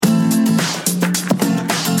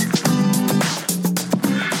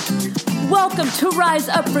Welcome to Rise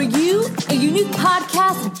Up For You, a unique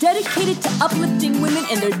podcast dedicated to uplifting women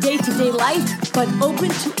in their day-to-day life, but open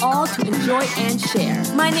to all to enjoy and share.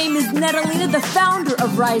 My name is Natalina, the founder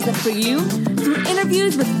of Rise Up For You. Through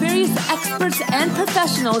interviews with various experts and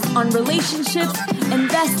professionals on relationships,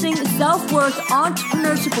 investing, self-worth,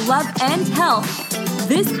 entrepreneurship, love, and health,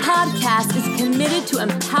 this podcast is committed to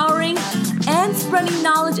empowering and spreading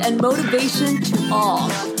knowledge and motivation to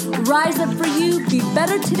all. Rise up for you, be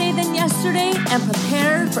better today than yesterday, and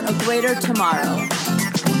prepare for a greater tomorrow.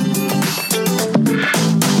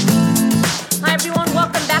 Hi everyone,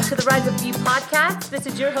 welcome back to the Rise Up For You podcast. This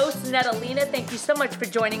is your host, Natalina. Thank you so much for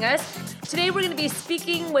joining us. Today we're going to be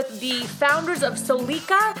speaking with the founders of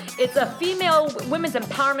Solika. It's a female women's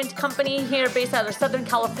empowerment company here based out of Southern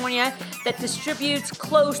California that distributes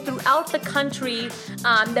clothes throughout the country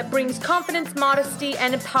that brings confidence, modesty,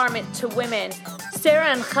 and empowerment to women. Sarah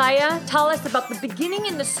and Chaya tell us about the beginning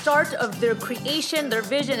and the start of their creation, their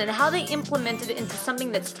vision, and how they implemented it into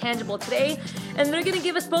something that's tangible today. And they're going to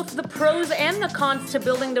give us both the pros and the cons to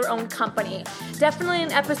building their own company. Definitely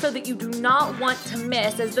an episode that you do not want to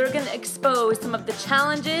miss, as they're going to expose some of the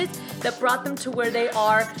challenges that brought them to where they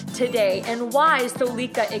are today and why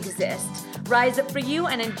Solika exists. Rise up for you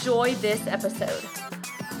and enjoy this episode.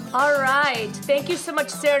 All right. Thank you so much,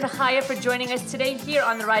 Sarah and Chaya, for joining us today here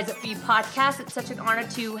on the Rise Up For You podcast. It's such an honor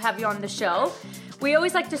to have you on the show. We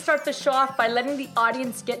always like to start the show off by letting the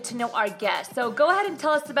audience get to know our guests. So go ahead and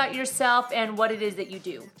tell us about yourself and what it is that you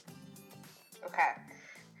do. Okay.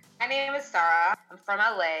 My name is Sarah. I'm from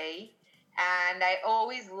LA, and I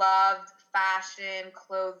always loved fashion,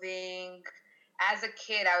 clothing. As a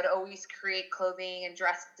kid, I would always create clothing and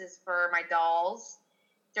dresses for my dolls.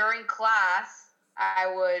 During class,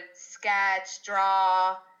 I would sketch,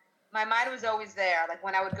 draw. My mind was always there. Like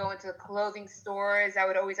when I would go into the clothing stores, I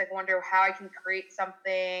would always wonder how I can create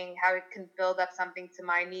something, how I can build up something to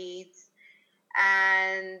my needs.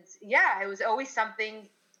 And yeah, it was always something,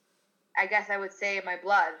 I guess I would say, in my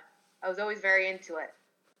blood. I was always very into it.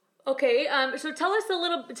 Okay, so tell us a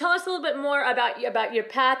little bit more about your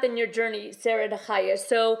path and your journey, Sarah and Chaya.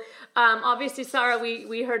 So, obviously, Sarah,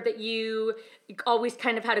 we heard that you always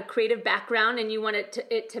kind of had a creative background and you wanted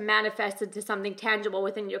it to manifest into something tangible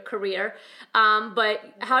within your career.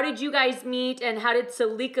 But how did you guys meet, and how did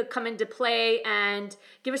Solika come into play? And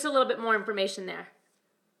give us a little bit more information there.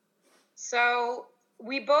 So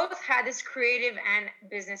we both had this creative and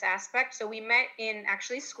business aspect. So we met in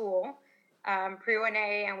actually school.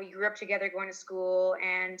 Pre-1A, and we grew up together going to school,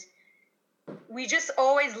 and we just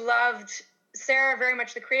always loved Sarah very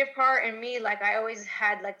much the creative part, and me, I always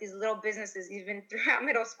had these little businesses even throughout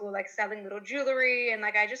middle school, selling little jewelry, and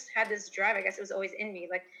I just had this drive. I guess it was always in me.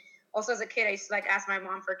 Also as a kid, I used to ask my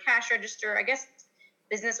mom for a cash register. I guess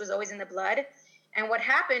business was always in the blood. And what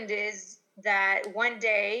happened is that one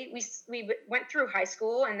day we went through high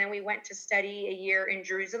school, and then we went to study a year in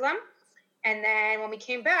Jerusalem, and then when we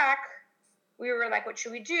came back, we were what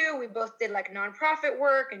should we do? We both did nonprofit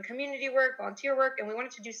work and community work, volunteer work, and we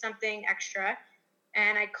wanted to do something extra.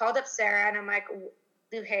 And I called up Sarah, and I'm like,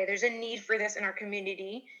 hey, there's a need for this in our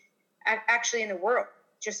community, actually in the world,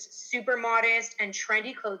 just super modest and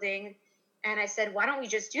trendy clothing. And I said, why don't we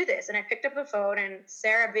just do this? And I picked up the phone, and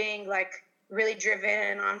Sarah being really driven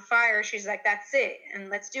and on fire, she's like, that's it,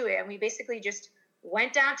 and let's do it. And we basically just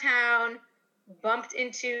went downtown, bumped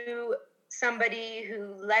into somebody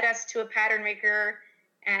who led us to a pattern maker,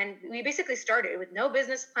 and we basically started with no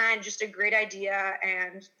business plan, just a great idea,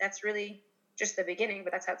 and that's really just the beginning,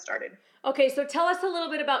 but that's how it started. Okay, so tell us a little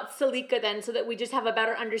bit about Solika then, so that we just have a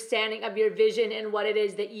better understanding of your vision and what it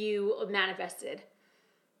is that you manifested.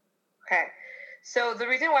 Okay, so the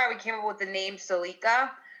reason why we came up with the name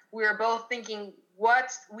Solika, we were both thinking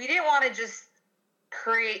we didn't want to just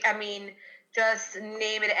just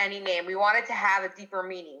name it any name. We wanted to have a deeper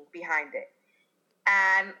meaning behind it.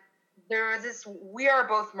 And we are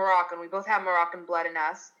both Moroccan. We both have Moroccan blood in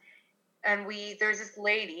us. And there's this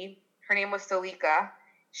lady, her name was Solika.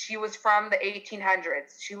 She was from the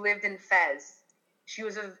 1800s. She lived in Fez. She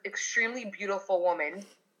was an extremely beautiful woman.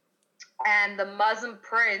 And the Muslim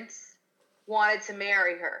prince wanted to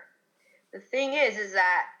marry her. The thing is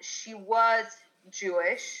that she was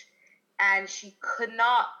Jewish, and she could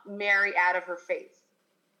not marry out of her faith.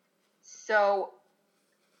 So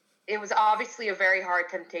it was obviously a very hard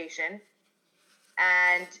temptation,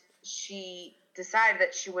 and she decided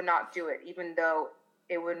that she would not do it, even though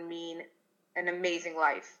it would mean an amazing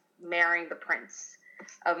life, marrying the prince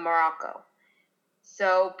of Morocco.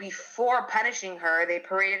 So before punishing her, they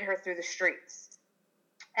paraded her through the streets,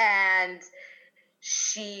 and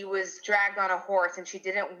she was dragged on a horse, and she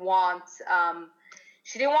didn't want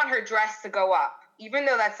she didn't want her dress to go up. Even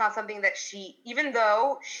though that's not something that even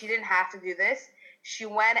though she didn't have to do this, she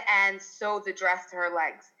went and sewed the dress to her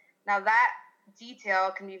legs. Now that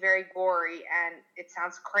detail can be very gory and it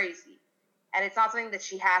sounds crazy. And it's not something that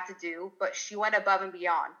she had to do, but she went above and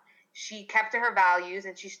beyond. She kept to her values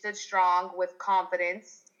and she stood strong with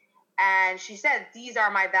confidence. And she said, these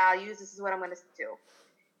are my values. This is what I'm going to do.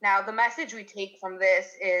 Now, the message we take from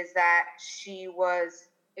this is that she was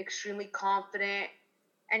extremely confident.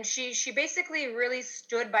 And she basically really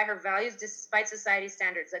stood by her values despite society's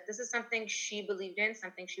standards. Like, this is something she believed in,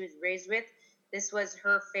 something she was raised with. This was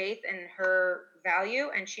her faith and her value.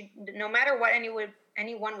 And she, no matter what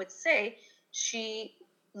anyone would say, she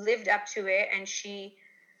lived up to it. And she,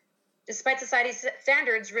 despite society's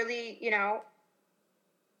standards, really,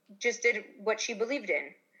 just did what she believed in.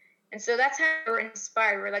 And so that's how we're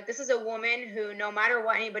inspired. We're like, this is a woman who, no matter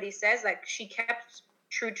what anybody says, like, she kept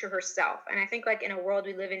true to herself. And I think, like, in a world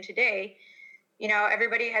we live in today,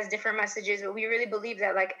 everybody has different messages, but we really believe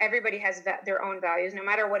that, like, everybody has their own values, no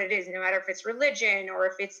matter what it is, no matter if it's religion or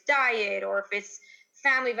if it's diet or if it's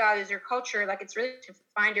family values or culture. Like, it's really to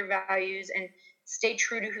find your values and stay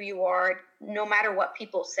true to who you are, no matter what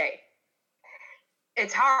people say.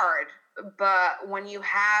 It's hard, but when you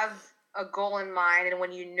have a goal in mind and when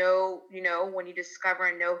when you discover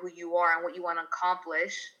and know who you are and what you want to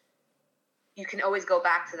accomplish, you can always go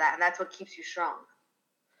back to that, and that's what keeps you strong.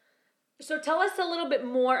 So tell us a little bit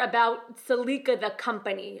more about Solika, the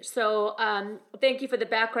company. So thank you for the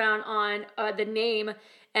background on the name,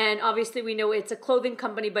 and obviously we know it's a clothing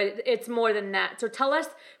company, but it's more than that. So tell us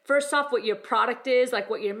first off what your product is, like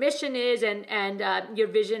what your mission is, and your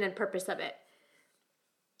vision and purpose of it.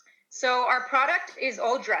 So our product is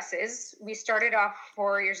all dresses. We started off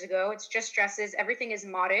 4 years ago. It's just dresses. Everything is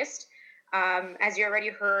modest. As you already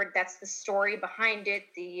heard, that's the story behind it,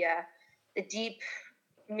 the deep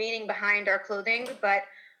meaning behind our clothing. But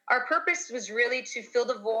our purpose was really to fill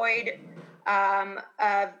the void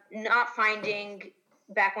of not finding,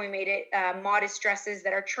 back when we made it, modest dresses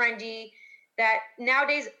that are trendy, that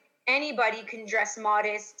nowadays anybody can dress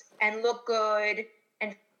modest and look good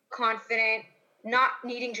and confident, not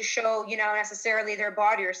needing to show, necessarily their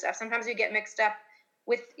body or stuff. Sometimes we get mixed up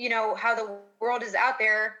with, how the world is out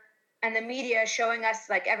there and the media showing us,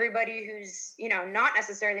 like, everybody who's, not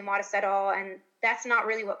necessarily modest at all. And that's not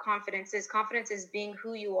really what confidence is. Confidence is being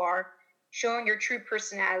who you are, showing your true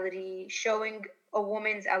personality, showing a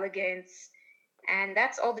woman's elegance. And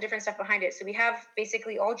that's all the different stuff behind it. So we have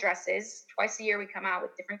basically all dresses. Twice a year we come out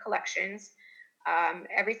with different collections.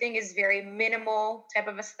 Everything is very minimal type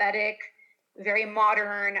of aesthetic, very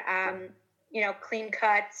modern, clean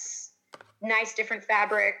cuts, nice different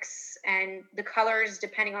fabrics, and the colors,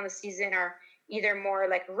 depending on the season, are either more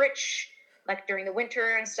like rich, like during the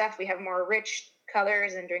winter and stuff, we have more rich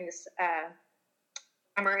colors, and during this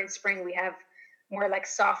summer and spring, we have more like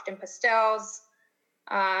soft and pastels.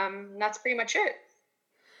 That's pretty much it.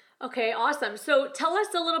 Okay, awesome. So tell us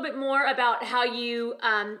a little bit more about how you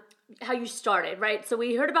started, right? So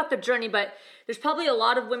we heard about the journey, but there's probably a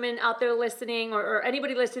lot of women out there listening or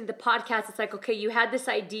anybody listening to the podcast. It's like, okay, you had this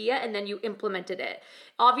idea and then you implemented it.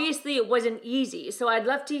 Obviously it wasn't easy. So I'd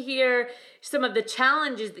love to hear some of the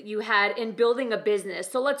challenges that you had in building a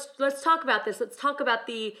business. So let's talk about this. Let's talk about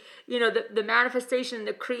the manifestation,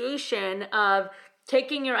 the creation of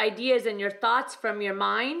taking your ideas and your thoughts from your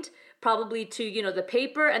mind probably to, the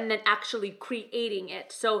paper, and then actually creating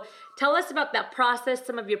it. So tell us about that process,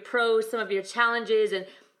 some of your pros, some of your challenges, and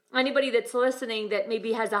anybody that's listening that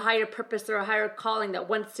maybe has a higher purpose or a higher calling that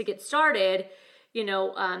wants to get started,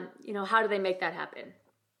 how do they make that happen?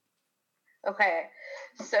 Okay.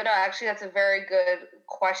 So no, actually that's a very good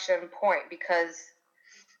question point, because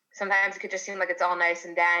sometimes it could just seem like it's all nice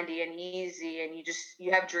and dandy and easy and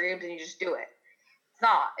you have dreams and you just do it. It's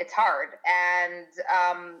not. It's hard. And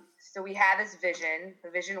so we had this vision. The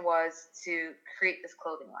vision was to create this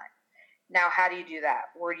clothing line. Now, how do you do that?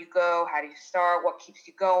 Where do you go? How do you start? What keeps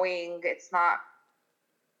you going? It's not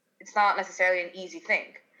necessarily an easy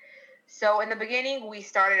thing. So in the beginning, we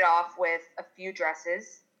started off with a few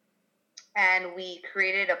dresses, and we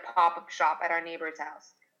created a pop-up shop at our neighbor's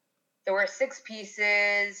house. There were 6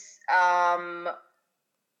 pieces.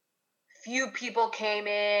 Few people came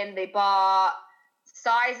in. They bought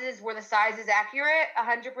sizes. Were the sizes accurate?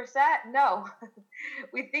 100%? No.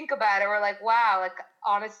 We think about it. We're like, wow. Like,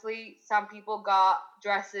 honestly, some people got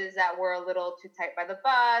dresses that were a little too tight by the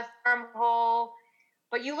bust, armhole.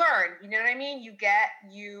 But you learn. You know what I mean?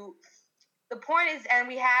 The point is, and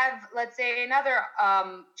we have, let's say, another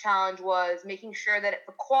challenge was making sure that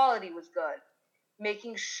the quality was good,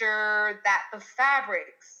 making sure that the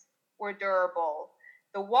fabrics were durable,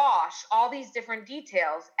 the wash, all these different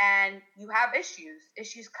details, and you have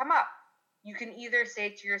issues come up. You can either say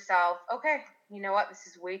to yourself, okay, you know what, this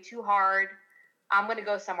is way too hard. I'm going to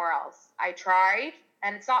go somewhere else. I tried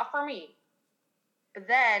and it's not for me. But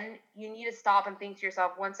then you need to stop and think to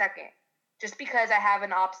yourself, 1 second, just because I have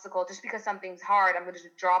an obstacle, just because something's hard, I'm going to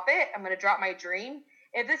just drop it. I'm going to drop my dream.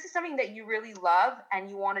 If this is something that you really love and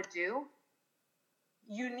you want to do,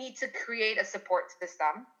 you need to create a support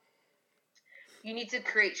system. You need to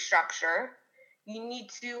create structure. You need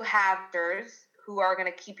to have others who are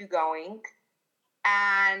going to keep you going.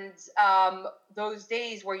 And those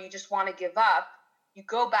days where you just want to give up, you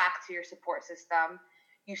go back to your support system.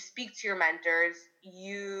 You speak to your mentors.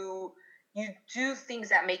 You do things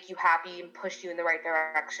that make you happy and push you in the right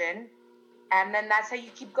direction. And then that's how you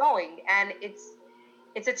keep going. And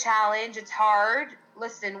it's a challenge. It's hard.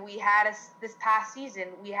 Listen, this past season,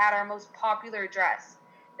 we had our most popular dress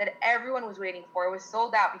that everyone was waiting for. It was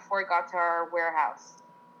sold out before it got to our warehouse.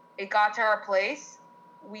 It got to our place.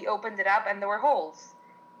 We opened it up and there were holes.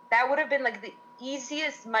 That would have been like the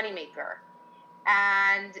easiest moneymaker.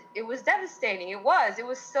 And it was devastating. It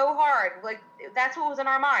was so hard. Like, that's what was in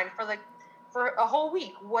our mind for a whole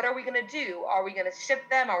week. What are we going to do? Are we going to ship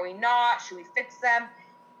them? Are we not? Should we fix them?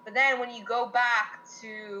 But then when you go back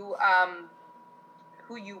to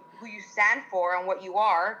who you stand for and what you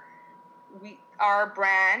are, our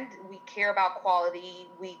brand, we care about quality.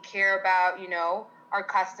 We care about, our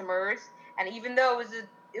customers. And even though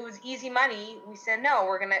it was easy money, we said,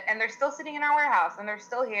 no, and they're still sitting in our warehouse and they're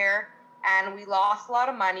still here. And we lost a lot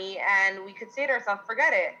of money, and we could say to ourselves,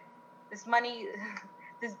 forget it.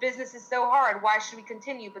 This business is so hard. Why should we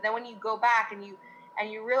continue? But then when you go back and you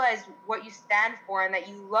realize what you stand for and that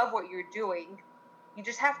you love what you're doing, you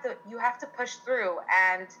have to push through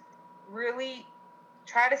and really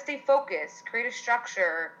try to stay focused, create a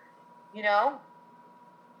structure,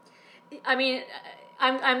 I mean,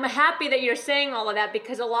 I'm happy that you're saying all of that,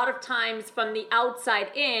 because a lot of times from the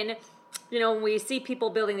outside in, when we see people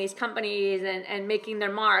building these companies and making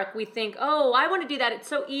their mark, we think, oh, I want to do that. It's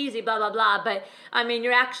so easy, blah, blah, blah. But I mean,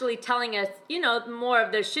 you're actually telling us, more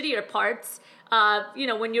of the shittier parts.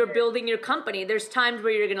 When you're building your company, there's times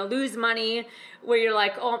where you're going to lose money, where you're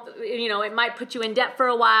like, oh, it might put you in debt for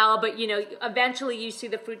a while, but, eventually you see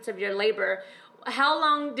the fruits of your labor. How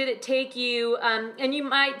long did it take you, and you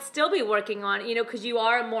might still be working on it, because you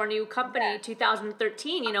are a more new company,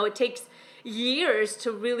 2013, it takes years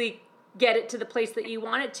to really get it to the place that you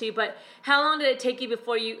want it to. But how long did it take you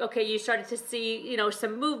before you started to see,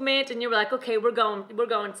 some movement, and you were like, okay, we're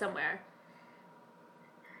going somewhere?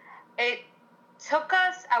 It took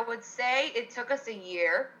us, I would say, a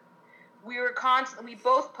year. We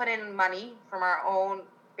both put in money from our own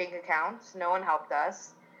bank accounts. No one helped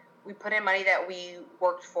us. We put in money that we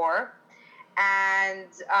worked for. And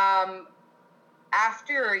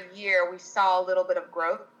after a year, we saw a little bit of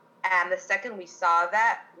growth. And the second we saw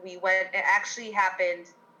that, it actually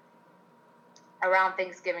happened around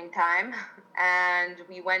Thanksgiving time. And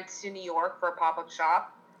we went to New York for a pop-up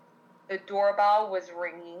shop. The doorbell was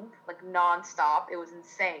ringing like nonstop. It was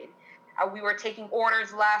insane. We were taking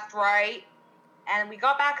orders left, right. And we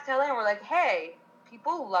got back to LA and we're like, hey,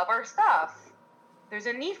 people love our stuff. There's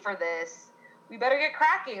a need for this. We better get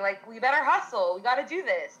cracking. Like, we better hustle. We got to do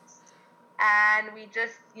this. And we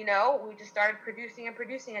just, started producing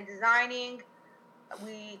and designing.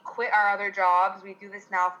 We quit our other jobs. We do this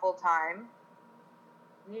now full time.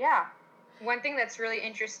 Yeah. One thing that's really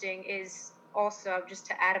interesting is also, just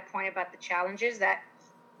to add a point about the challenges, that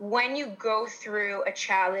when you go through a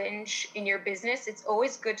challenge in your business, it's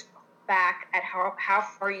always good to look back at how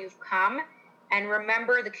far you've come and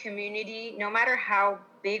remember the community, no matter how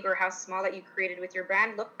big or how small that you created with your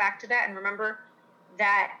brand. Look back to that and remember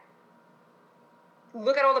that.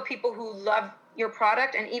 Look at all the people who love your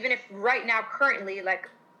product. And even if right now, currently, like,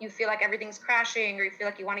 you feel like everything's crashing or you feel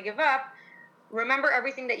like you want to give up, remember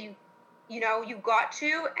everything that you got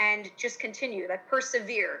to, and just continue, like,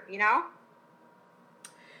 persevere,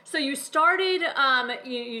 So you started,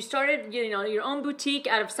 you started, your own boutique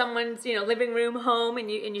out of someone's, living room, home, and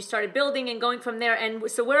you started building and going from there. And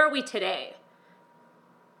so where are we today?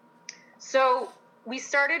 So we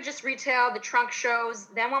started just retail, the trunk shows.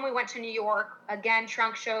 Then when we went to New York, again,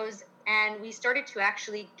 trunk shows, and we started to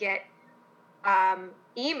actually get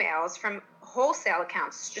emails from wholesale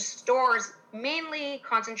accounts, just stores mainly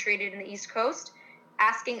concentrated in the East Coast,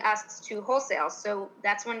 asking us to wholesale. So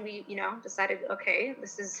that's when we, decided, okay,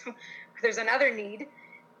 there's another need.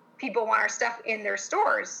 People want our stuff in their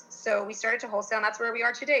stores. So we started to wholesale, and that's where we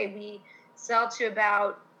are today. We sell to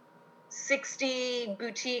about 60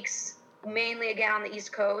 boutiques mainly again on the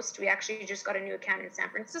East Coast. We actually just got a new account in San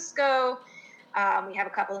Francisco. We have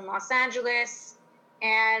a couple in Los Angeles,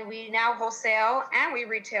 and we now wholesale and we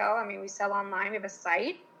retail. I mean, we sell online. We have a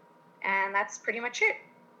site, and that's pretty much it.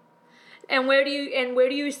 And where do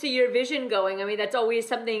you see your vision going? I mean, that's always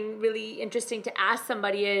something really interesting to ask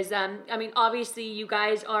somebody is, I mean, obviously you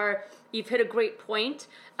guys you've hit a great point.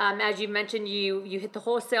 As you mentioned, you hit the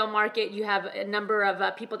wholesale market. You have a number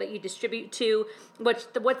of people that you distribute to. What's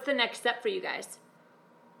the next step for you guys?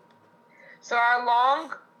 So our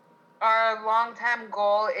long-time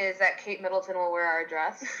goal is that Kate Middleton will wear our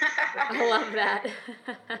dress. I love that.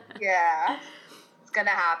 Yeah. Gonna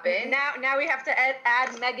happen. Now we have to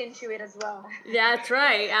add Megan to it as well. Yeah, that's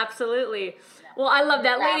right. Absolutely. Well, I love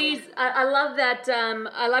that, ladies. I love that.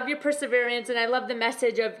 I love your perseverance, and I love the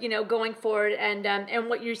message of going forward and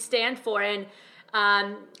what you stand for. And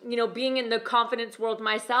being in the confidence world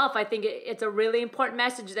myself, I think it's a really important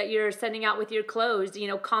message that you're sending out with your clothes.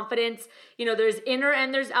 Confidence. There's inner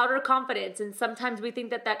and there's outer confidence, and sometimes we think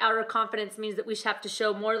that outer confidence means that we have to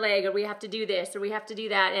show more leg, or we have to do this, or we have to do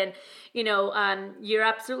that. And you're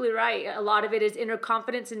absolutely right. A lot of it is inner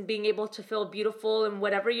confidence and being able to feel beautiful in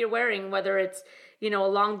whatever you're wearing, whether it's a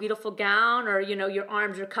long, beautiful gown or, your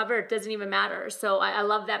arms are covered. It doesn't even matter. So I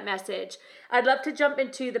love that message. I'd love to jump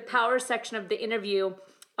into the power section of the interview.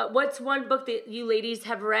 What's one book that you ladies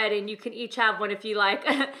have read, and you can each have one if you like,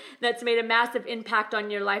 that's made a massive impact on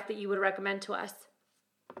your life that you would recommend to us?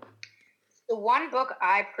 The one book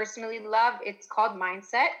I personally love, it's called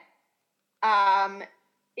Mindset.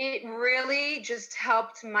 It really just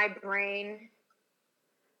helped my brain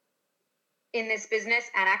in this business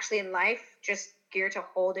and actually in life just gear to a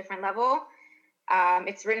whole different level.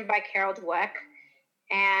 It's written by Carol Dweck,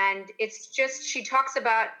 and it's just, she's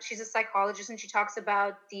a psychologist, and she talks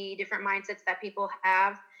about the different mindsets that people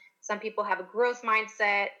have. Some people have a growth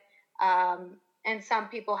mindset, and some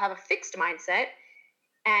people have a fixed mindset,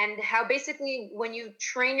 and how basically when you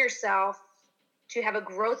train yourself to have a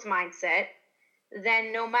growth mindset,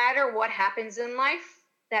 then no matter what happens in life,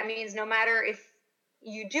 that means no matter if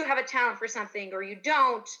you do have a talent for something or you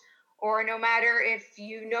don't, or no matter if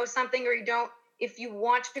you know something or you don't, if you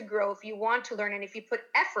want to grow, if you want to learn, and if you put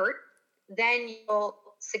effort, then you'll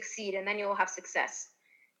succeed and then you'll have success.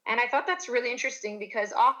 And I thought that's really interesting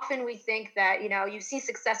because often we think that, you see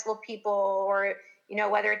successful people or,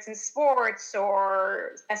 whether it's in sports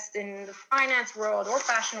or in the finance world or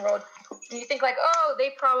fashion world, and you think like, oh,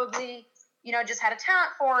 they probably, just had a talent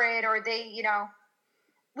for it, or they,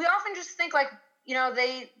 we often just think like,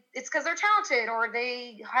 it's because they're talented or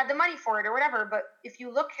they had the money for it or whatever. But if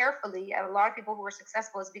you look carefully at a lot of people who are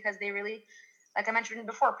successful, it's because they really, like I mentioned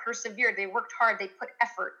before, persevered. They worked hard. They put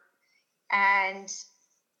effort. And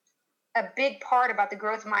a big part about the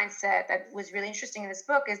growth mindset that was really interesting in this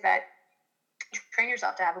book is that you train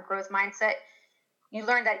yourself to have a growth mindset. You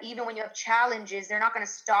learn that even when you have challenges, they're not going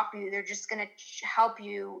to stop you. They're just going to help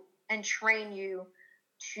you and train you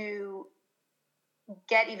to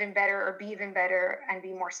get even better or be even better and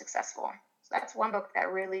be more successful. So that's one book that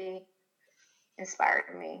really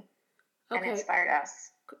inspired me and inspired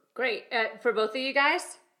us. Great. For both of you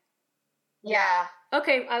guys? Yeah.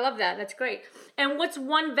 Okay, I love that. That's great. And what's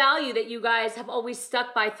one value that you guys have always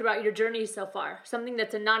stuck by throughout your journey so far? Something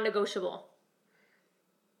that's a non-negotiable?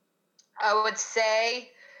 I would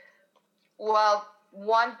say, well,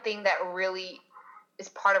 one thing that really is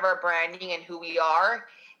part of our branding and who we are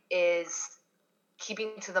is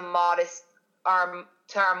keeping to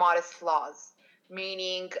our modest flaws.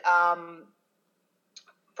 Meaning,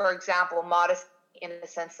 for example, modest in the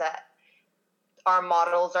sense that our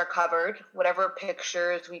models are covered. Whatever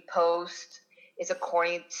pictures we post is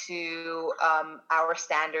according to our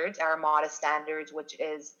standards, our modest standards, which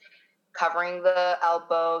is covering the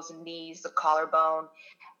elbows, knees, the collarbone.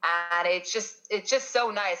 And it's just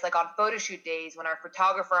so nice. Like on photo shoot days when our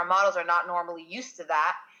models are not normally used to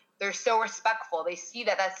that, they're so respectful. They see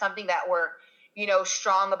that that's something that we're,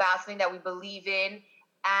 strong about, something that we believe in,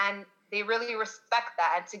 and they really respect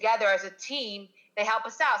that. And together as a team, they help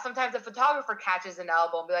us out. Sometimes the photographer catches an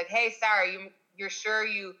elbow and be like, "Hey, Sarah, you're sure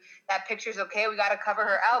that picture's okay? We got to cover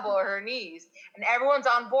her elbow or her knees." And everyone's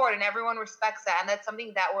on board and everyone respects that. And that's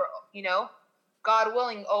something that we're, God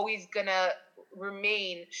willing, always gonna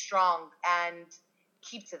remain strong and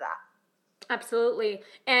keep to that. Absolutely.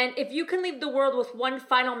 And if you can leave the world with one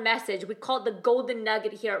final message, we call it the golden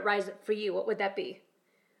nugget here at Rise Up for you, what would that be?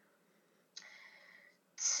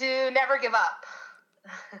 To never give up.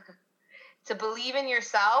 To believe in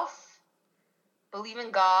yourself, believe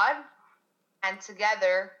in God, and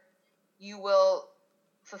together you will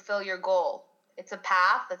fulfill your goal. It's a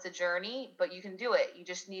path, it's a journey, but you can do it. You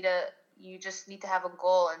just need to You just need to have a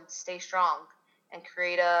goal and stay strong and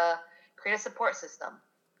create a support system.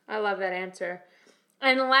 I love that answer.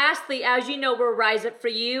 And lastly, as you know, we're Rise Up For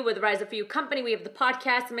You. With the Rise Up For You company, we have the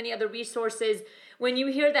podcast and many other resources. When you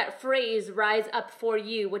hear that phrase, rise up for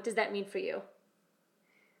you, what does that mean for you?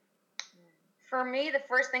 For me, the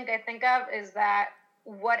first thing I think of is that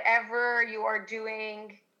whatever you are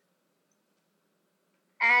doing,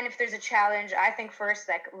 and if there's a challenge, I think first,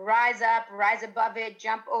 like, rise up, rise above it,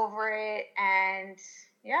 jump over it, and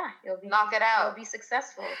you'll be knock it out. You'll be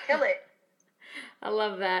successful. Kill it. I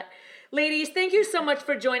love that. Ladies, thank you so much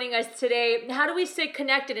for joining us today. How do we stay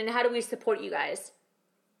connected and how do we support you guys?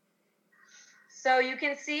 So you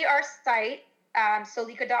can see our site,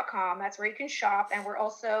 Solika.com. That's where you can shop. And we're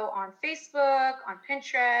also on Facebook, on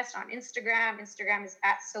Pinterest, on Instagram. Instagram is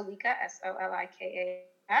 @Solika, SOLIKA.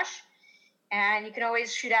 And you can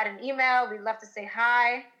always shoot out an email. We'd love to say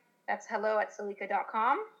hi. That's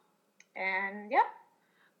hello@Solika.com. And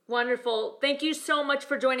Wonderful. Thank you so much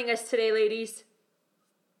for joining us today, ladies.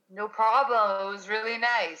 No problem. It was really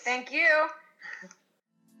nice. Thank you.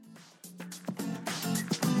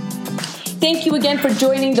 Thank you again for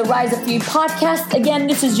joining the Rise Up For You podcast. Again,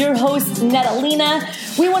 this is your host, Natalina.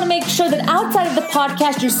 We want to make sure that outside of the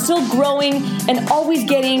podcast, you're still growing and always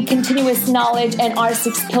getting continuous knowledge and our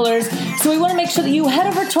 6 pillars. So we want to make sure that you head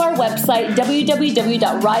over to our website,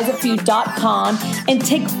 www.riseupforyou.com, and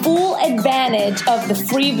take full advantage of the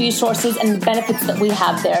free resources and the benefits that we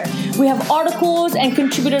have there. We have articles and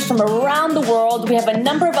contributors from around the world. We have a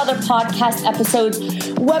number of other podcast episodes,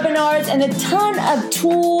 webinars, and a ton of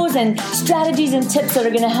tools and strategies and tips that are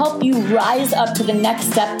going to help you rise up to the next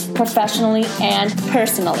step professionally and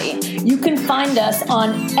personally. You can find us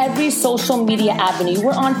on every social media avenue.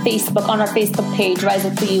 We're on Facebook, on our Facebook page, Rise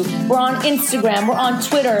Up For You. We're on Instagram. We're on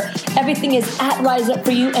Twitter. Everything is @Rise Up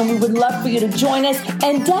For You, and we would love for you to join us.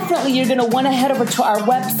 And definitely, you're going to want to head over to our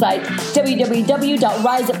website,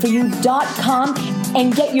 www.riseupforyou.com,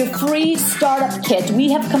 and get your free startup kit. We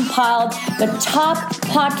have compiled the top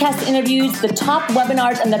podcast interviews, the top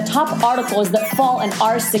webinars, and the top articles that fall in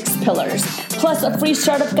our 6 pillars. Plus a free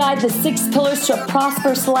startup guide, the 6 pillars to a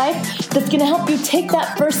prosperous life, that's going to help you take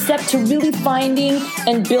that first step to really finding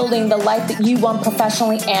and building the life that you want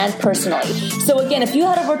professionally and personally. So again, if you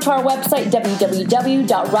head over to our website,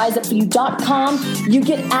 www.riseupforyou.com, you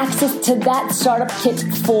get access to that startup kit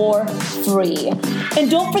for free. And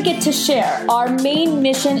don't forget to share. Our main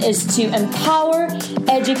mission is to empower,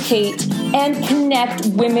 educate, and connect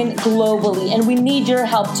women globally. And we need your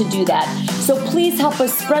help to do that. So please help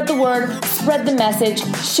us spread the word, spread the message,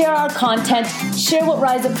 share our content, share what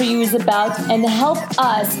Rise Up For You is about, and help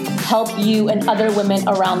us help you and other women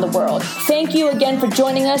around the world. Thank you again for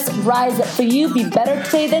joining us. Rise Up For You. Be better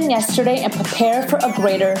today than yesterday and prepare for a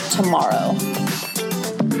greater tomorrow.